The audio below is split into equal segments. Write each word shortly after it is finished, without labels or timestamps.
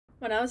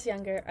When I was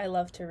younger, I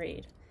loved to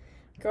read.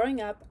 Growing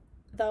up,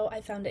 though,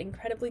 I found it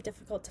incredibly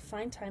difficult to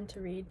find time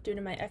to read due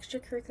to my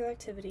extracurricular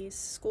activities,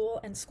 school,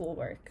 and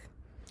schoolwork.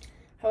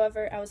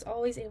 However, I was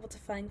always able to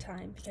find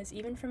time because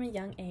even from a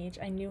young age,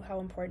 I knew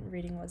how important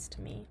reading was to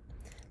me.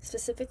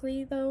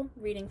 Specifically, though,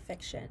 reading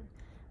fiction,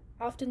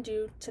 often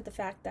due to the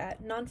fact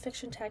that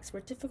nonfiction texts were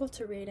difficult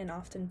to read and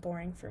often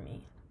boring for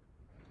me.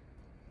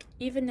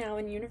 Even now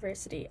in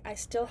university, I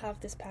still have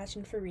this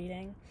passion for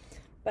reading,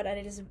 but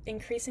it is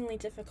increasingly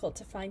difficult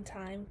to find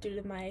time due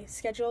to my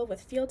schedule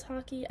with field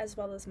hockey as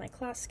well as my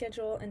class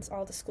schedule and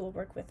all the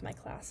schoolwork with my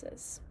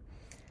classes.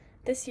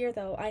 This year,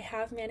 though, I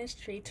have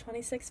managed to read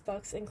 26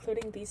 books,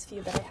 including these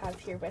few that I have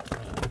here with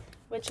me,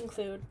 which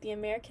include The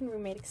American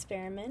Roommate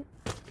Experiment,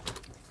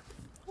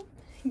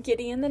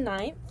 Gideon the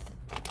Ninth,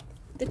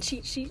 The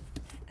Cheat Sheet,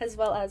 as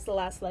well as The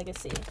Last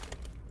Legacy.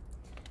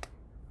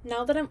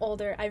 Now that I'm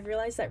older, I've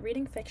realized that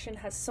reading fiction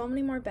has so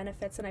many more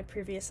benefits than I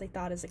previously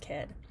thought as a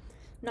kid.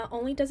 Not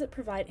only does it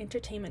provide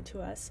entertainment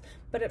to us,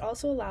 but it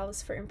also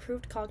allows for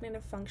improved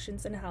cognitive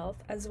functions and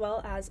health, as well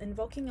as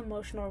invoking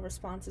emotional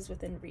responses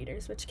within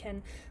readers, which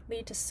can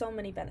lead to so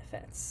many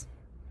benefits.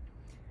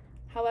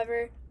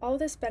 However, all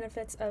these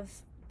benefits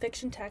of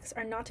fiction texts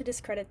are not to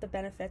discredit the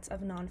benefits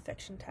of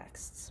nonfiction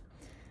texts.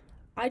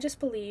 I just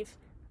believe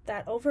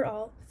that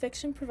overall,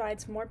 fiction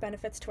provides more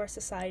benefits to our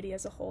society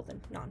as a whole than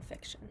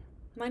nonfiction.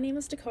 My name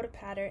is Dakota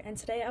Patter, and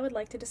today I would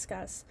like to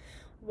discuss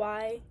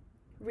why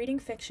reading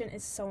fiction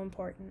is so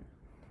important.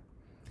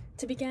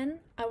 To begin,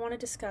 I want to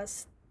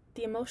discuss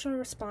the emotional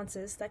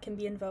responses that can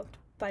be invoked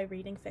by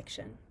reading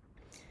fiction.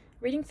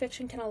 Reading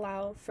fiction can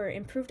allow for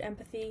improved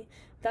empathy,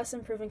 thus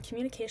improving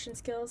communication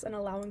skills and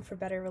allowing for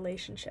better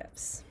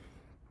relationships.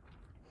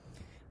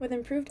 With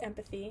improved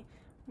empathy,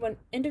 when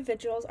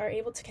individuals are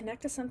able to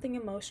connect to something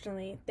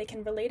emotionally, they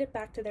can relate it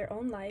back to their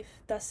own life,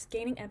 thus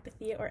gaining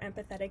empathy or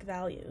empathetic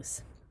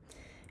values.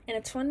 In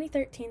a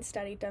 2013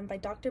 study done by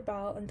Dr.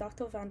 Ball and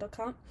Dr. Van der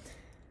Kamp,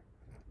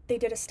 they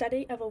did a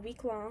study of a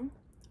week long,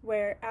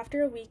 where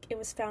after a week it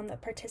was found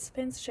that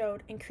participants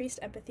showed increased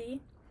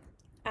empathy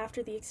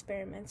after the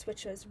experiments,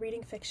 which was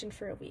reading fiction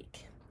for a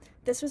week.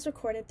 This was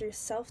recorded through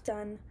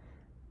self-done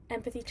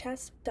empathy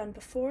tests done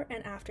before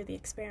and after the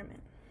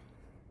experiment.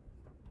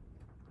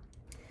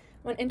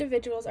 When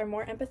individuals are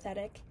more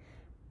empathetic,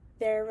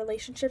 their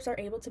relationships are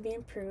able to be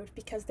improved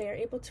because they are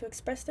able to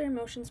express their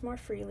emotions more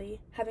freely,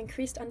 have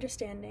increased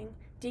understanding,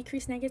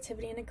 decreased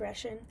negativity and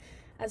aggression,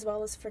 as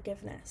well as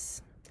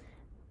forgiveness.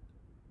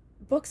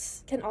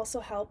 Books can also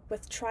help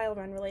with trial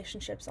run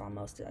relationships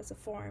almost as a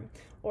form,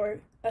 or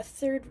a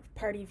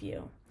third-party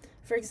view.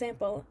 For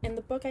example, in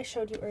the book I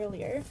showed you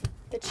earlier,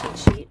 The Cheat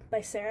Sheet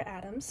by Sarah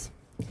Adams,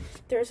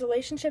 there is a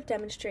relationship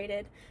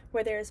demonstrated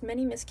where there is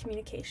many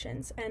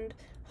miscommunications, and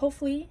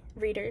hopefully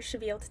readers should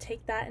be able to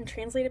take that and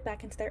translate it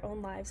back into their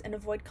own lives and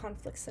avoid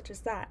conflicts such as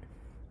that.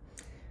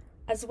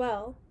 As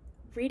well,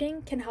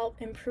 reading can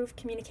help improve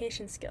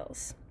communication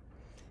skills.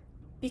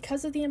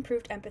 Because of the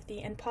improved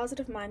empathy and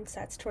positive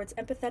mindsets towards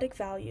empathetic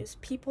values,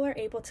 people are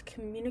able to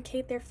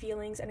communicate their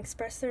feelings and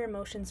express their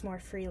emotions more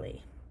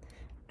freely,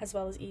 as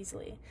well as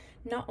easily.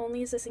 Not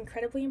only is this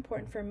incredibly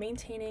important for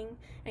maintaining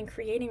and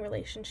creating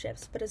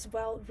relationships, but as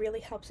well really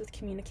helps with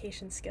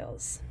communication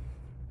skills.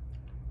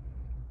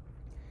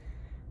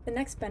 The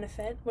next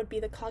benefit would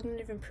be the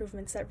cognitive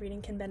improvements that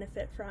reading can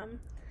benefit from.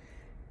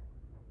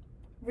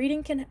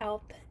 Reading can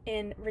help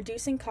in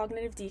reducing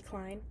cognitive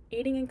decline,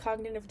 aiding in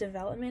cognitive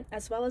development,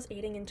 as well as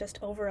aiding in just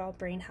overall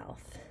brain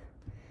health.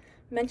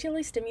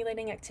 Mentally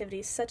stimulating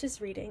activities such as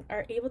reading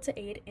are able to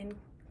aid in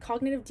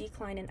cognitive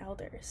decline in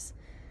elders.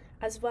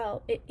 As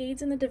well, it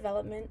aids in the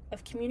development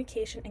of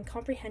communication and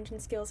comprehension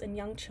skills in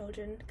young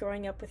children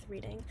growing up with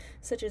reading,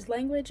 such as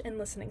language and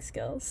listening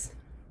skills.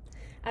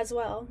 As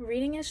well,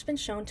 reading has been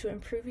shown to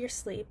improve your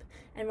sleep,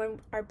 and when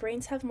our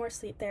brains have more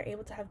sleep, they're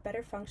able to have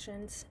better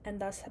functions and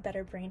thus have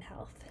better brain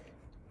health.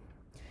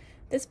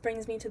 This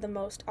brings me to the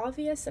most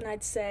obvious and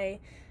I'd say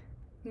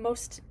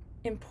most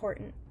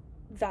important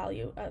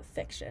value of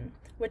fiction,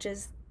 which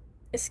is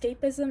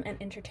escapism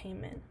and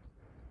entertainment.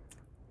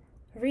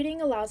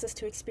 Reading allows us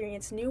to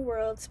experience new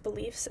worlds,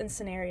 beliefs, and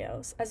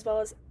scenarios, as well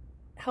as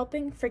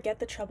helping forget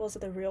the troubles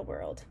of the real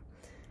world,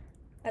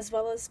 as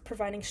well as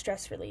providing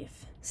stress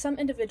relief. Some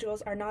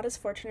individuals are not as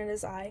fortunate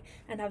as I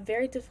and have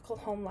very difficult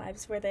home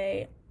lives where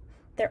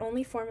their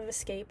only form of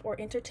escape or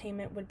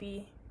entertainment would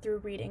be through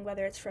reading,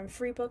 whether it's from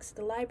free books at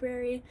the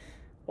library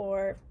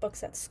or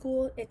books at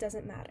school, it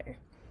doesn't matter.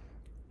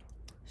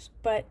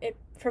 But it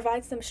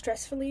provides them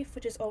stress relief,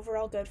 which is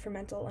overall good for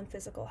mental and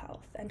physical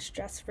health and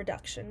stress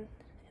reduction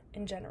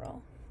in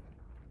general.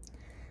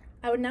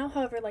 I would now,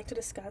 however, like to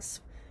discuss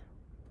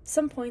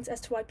some points as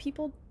to why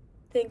people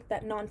think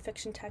that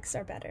nonfiction texts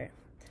are better.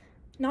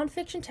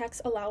 Nonfiction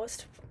texts allow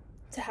us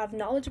to have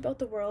knowledge about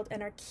the world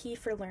and are key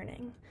for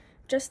learning.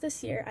 Just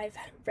this year, I've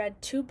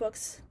read two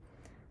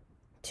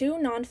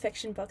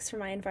nonfiction books for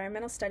my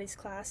environmental studies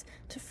class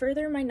to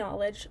further my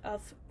knowledge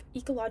of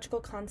ecological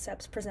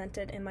concepts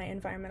presented in my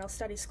environmental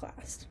studies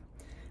class.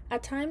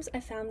 At times, I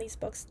found these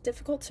books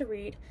difficult to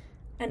read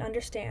and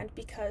understand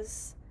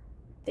because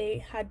They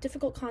had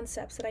difficult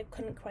concepts that I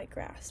couldn't quite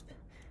grasp.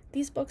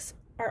 These books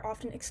are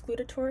often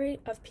excludatory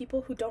of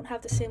people who don't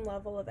have the same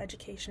level of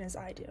education as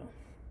I do.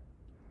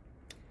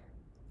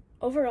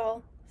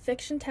 Overall,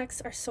 fiction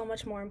texts are so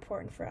much more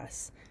important for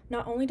us.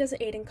 Not only does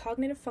it aid in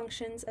cognitive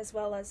functions as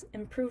well as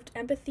improved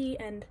empathy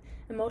and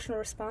emotional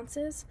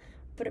responses,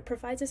 but it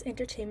provides us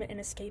entertainment and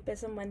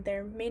escapism when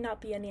there may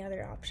not be any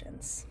other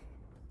options.